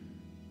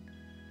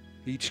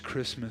 Each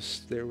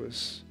Christmas there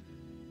was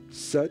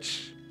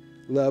such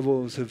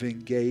levels of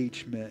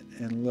engagement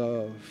and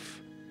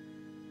love.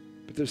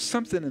 But there's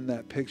something in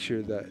that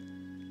picture that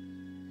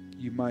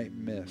you might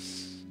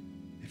miss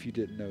if you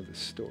didn't know the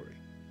story.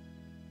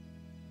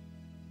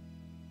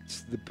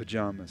 It's the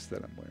pajamas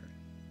that I'm wearing.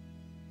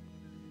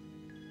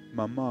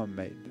 My mom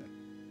made them.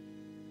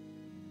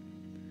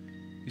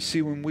 You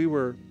see, when we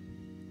were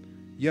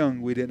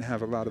young, we didn't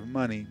have a lot of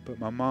money, but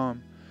my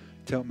mom,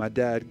 to help my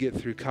dad get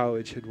through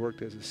college, had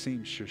worked as a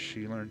seamstress.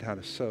 She learned how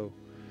to sew.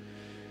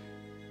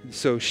 And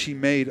so she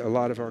made a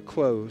lot of our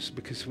clothes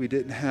because we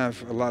didn't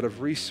have a lot of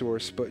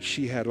resource, but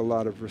she had a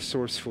lot of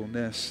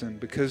resourcefulness.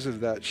 And because of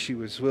that, she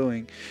was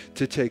willing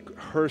to take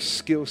her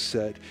skill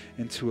set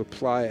and to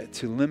apply it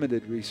to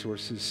limited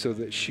resources so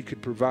that she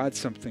could provide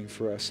something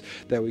for us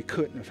that we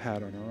couldn't have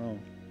had on our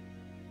own.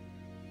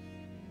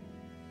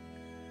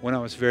 When I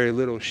was very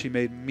little, she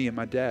made me and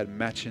my dad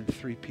matching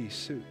 3-piece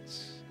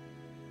suits.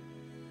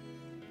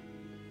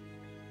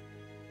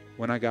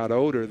 When I got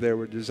older, there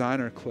were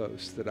designer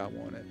clothes that I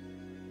wanted.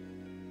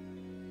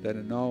 That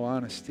in all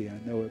honesty, I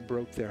know it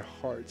broke their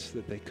hearts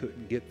that they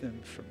couldn't get them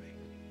for me.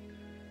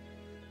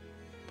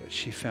 But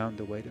she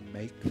found a way to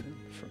make them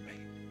for me.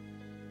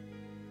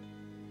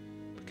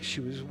 Because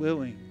she was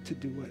willing to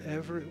do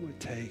whatever it would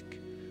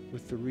take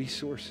with the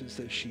resources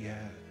that she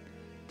had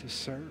to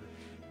serve.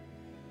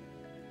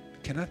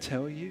 Can I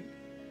tell you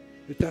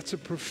that that's a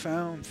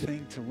profound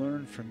thing to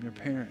learn from your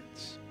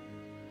parents?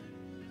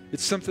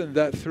 It's something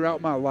that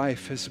throughout my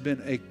life has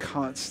been a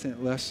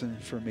constant lesson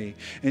for me.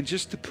 And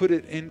just to put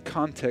it in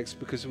context,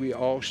 because we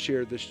all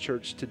share this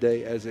church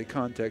today as a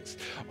context,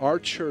 our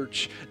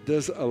church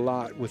does a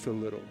lot with a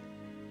little.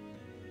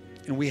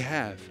 And we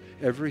have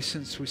ever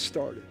since we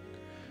started.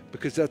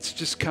 Because that's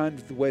just kind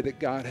of the way that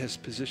God has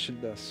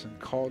positioned us and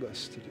called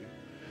us to do.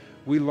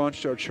 We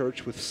launched our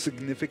church with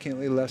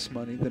significantly less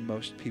money than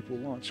most people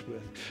launch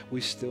with. We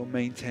still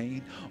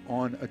maintain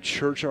on a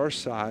church our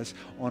size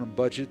on a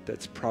budget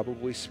that's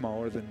probably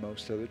smaller than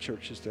most other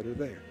churches that are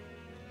there.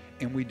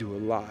 And we do a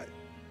lot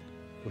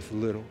with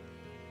little.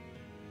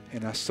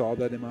 And I saw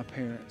that in my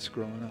parents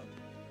growing up.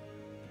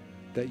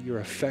 That your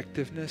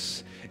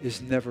effectiveness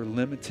is never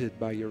limited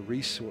by your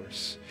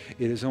resource.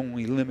 It is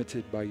only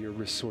limited by your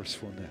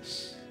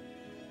resourcefulness.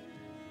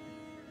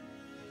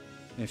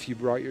 And if you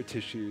brought your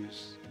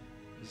tissues,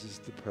 this is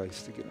the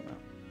place to get them out.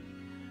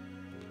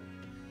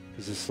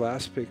 Because this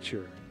last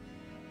picture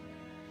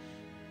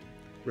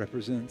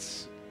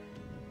represents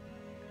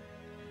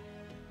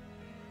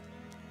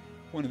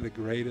one of the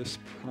greatest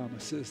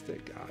promises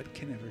that God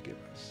can ever give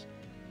us.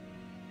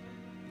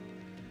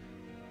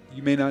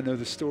 You may not know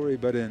the story,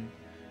 but in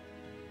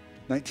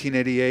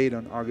 1988,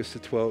 on August the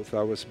 12th,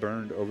 I was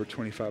burned over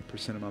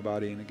 25% of my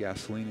body in a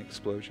gasoline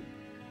explosion.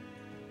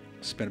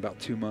 Spent about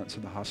 2 months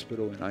in the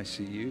hospital in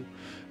ICU,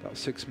 about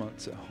 6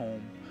 months at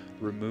home,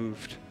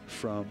 removed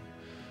from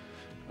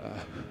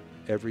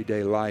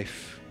everyday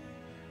life.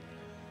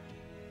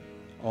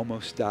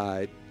 Almost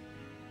died.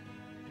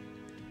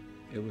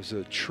 It was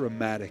a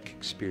traumatic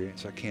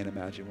experience. I can't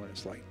imagine what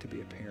it's like to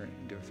be a parent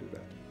and go through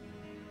that.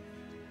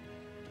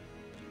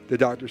 The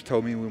doctors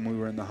told me when we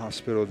were in the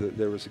hospital that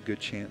there was a good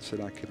chance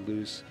that I could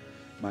lose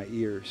my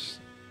ears,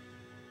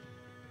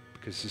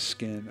 because the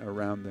skin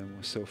around them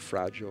was so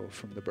fragile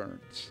from the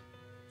burns.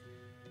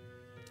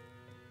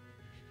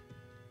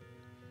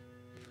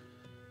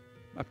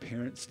 My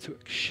parents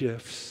took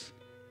shifts,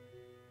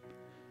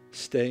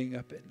 staying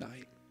up at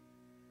night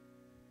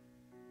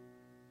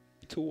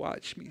to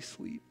watch me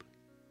sleep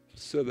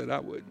so that I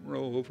wouldn't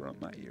roll over on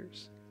my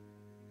ears.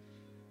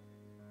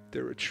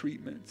 There were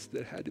treatments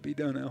that had to be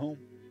done at home,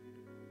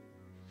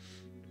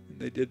 and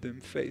they did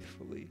them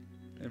faithfully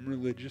and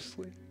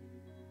religiously.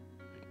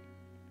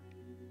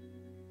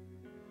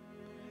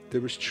 There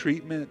was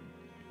treatment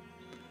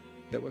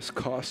that was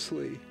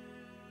costly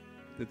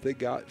that they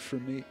got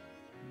from me.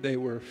 They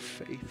were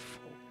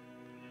faithful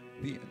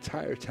the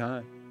entire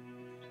time.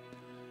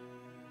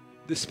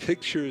 This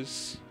picture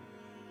is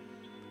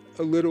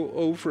a little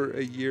over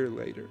a year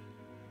later.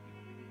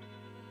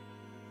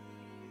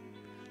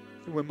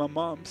 And when my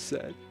mom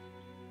said,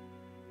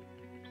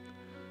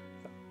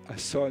 "I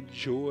saw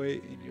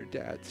joy in your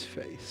dad's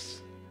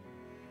face,"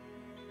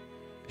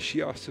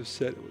 she also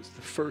said it was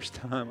the first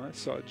time I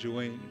saw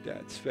joy in your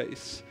dad's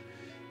face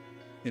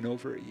in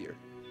over a year.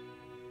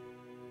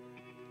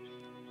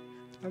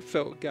 I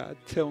felt God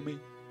tell me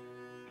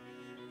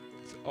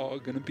it's all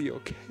going to be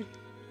okay.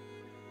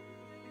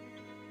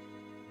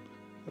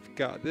 I've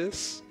got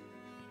this.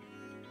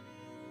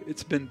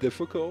 It's been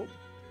difficult.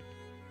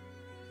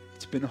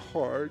 It's been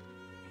hard.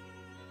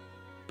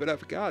 But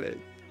I've got it.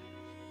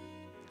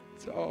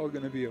 It's all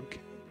going to be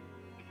okay.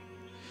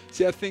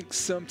 See, I think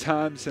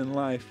sometimes in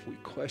life we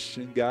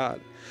question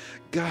God.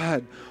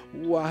 God,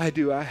 why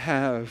do I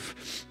have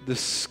the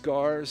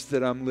scars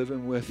that I'm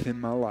living with in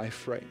my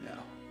life right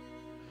now?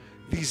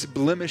 These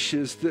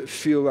blemishes that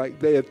feel like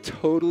they have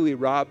totally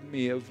robbed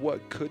me of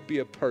what could be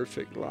a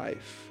perfect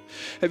life.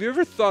 Have you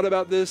ever thought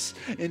about this?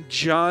 In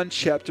John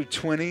chapter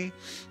 20,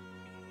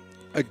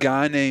 a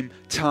guy named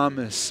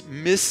Thomas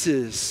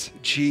misses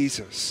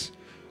Jesus.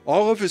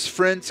 All of his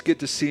friends get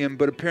to see him,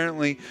 but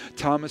apparently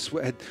Thomas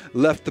had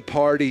left the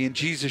party, and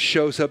Jesus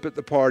shows up at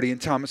the party, and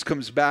Thomas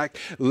comes back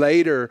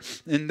later,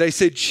 and they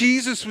say,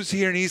 Jesus was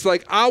here, and he's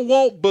like, I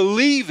won't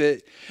believe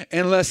it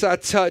unless I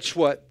touch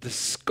what? The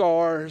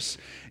scars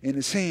in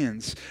his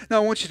hands.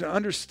 Now, I want you to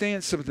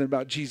understand something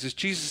about Jesus.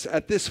 Jesus,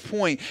 at this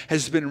point,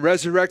 has been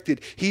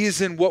resurrected. He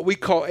is in what we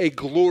call a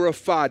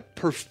glorified,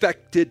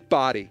 perfected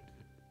body.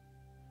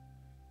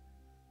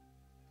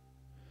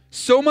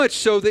 So much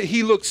so that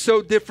he looked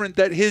so different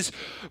that his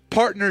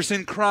partners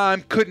in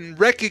crime couldn't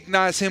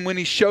recognize him when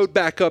he showed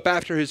back up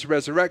after his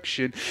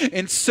resurrection.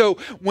 And so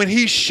when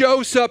he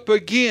shows up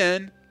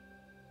again,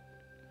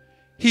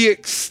 he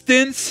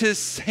extends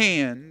his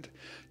hand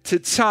to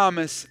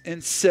Thomas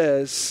and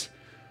says,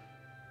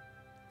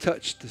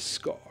 touch the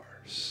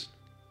scars.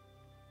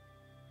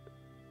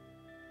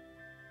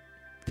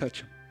 Touch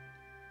them.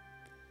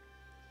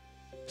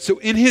 So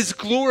in his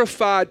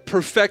glorified,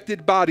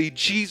 perfected body,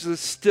 Jesus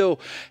still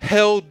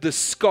held the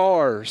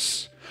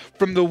scars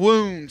from the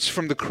wounds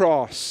from the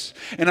cross.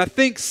 And I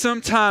think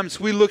sometimes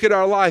we look at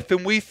our life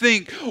and we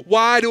think,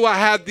 why do I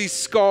have these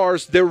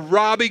scars? They're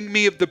robbing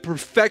me of the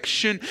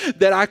perfection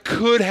that I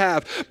could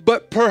have.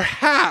 But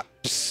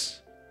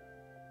perhaps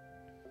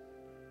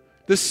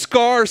the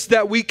scars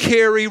that we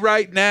carry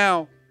right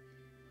now,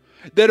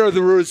 that are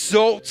the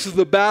results of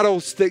the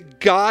battles that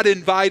God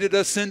invited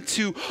us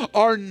into,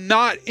 are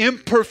not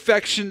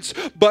imperfections,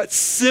 but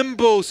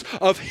symbols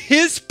of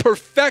His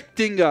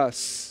perfecting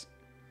us.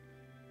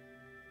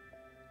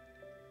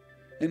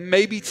 And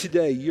maybe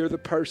today you're the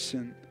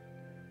person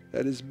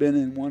that has been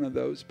in one of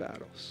those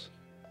battles.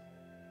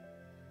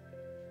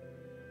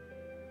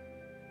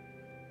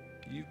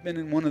 You've been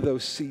in one of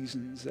those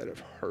seasons that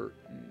have hurt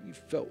and you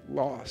felt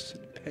loss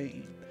and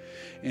pain.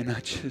 And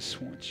I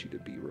just want you to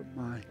be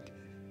reminded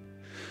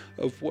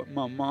of what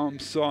my mom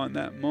saw in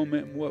that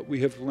moment and what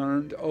we have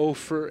learned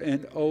over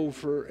and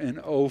over and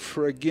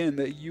over again,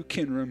 that you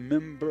can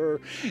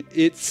remember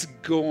it's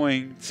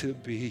going to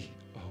be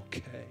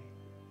okay.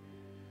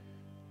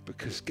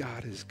 Because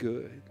God is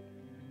good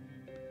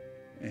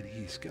and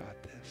He's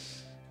got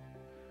this.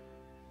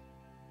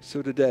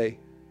 So today,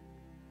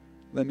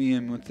 let me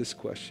end with this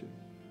question.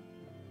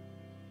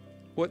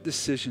 What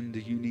decision do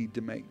you need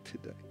to make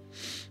today?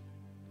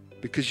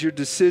 Because your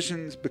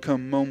decisions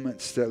become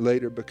moments that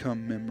later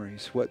become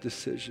memories. What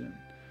decision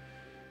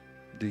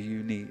do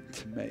you need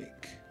to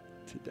make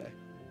today?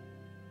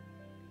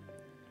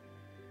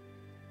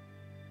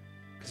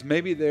 Because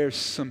maybe there's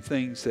some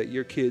things that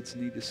your kids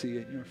need to see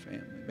in your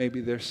family.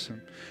 Maybe there's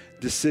some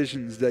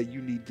decisions that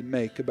you need to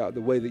make about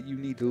the way that you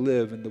need to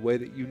live and the way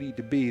that you need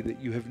to be that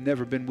you have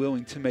never been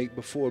willing to make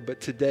before.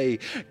 But today,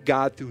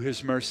 God, through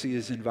His mercy,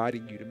 is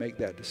inviting you to make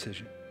that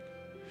decision.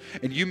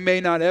 And you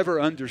may not ever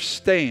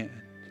understand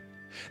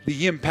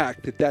the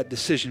impact that that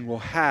decision will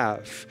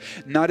have,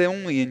 not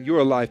only in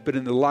your life, but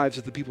in the lives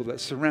of the people that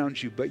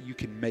surround you, but you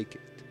can make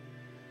it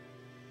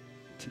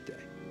today.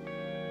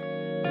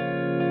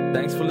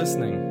 Thanks for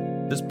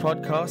listening. This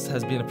podcast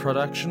has been a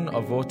production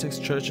of Vortex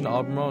Church in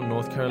Albemarle,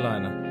 North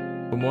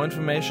Carolina. For more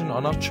information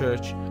on our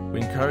church,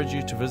 we encourage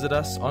you to visit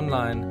us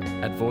online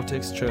at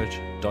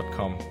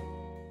vortexchurch.com.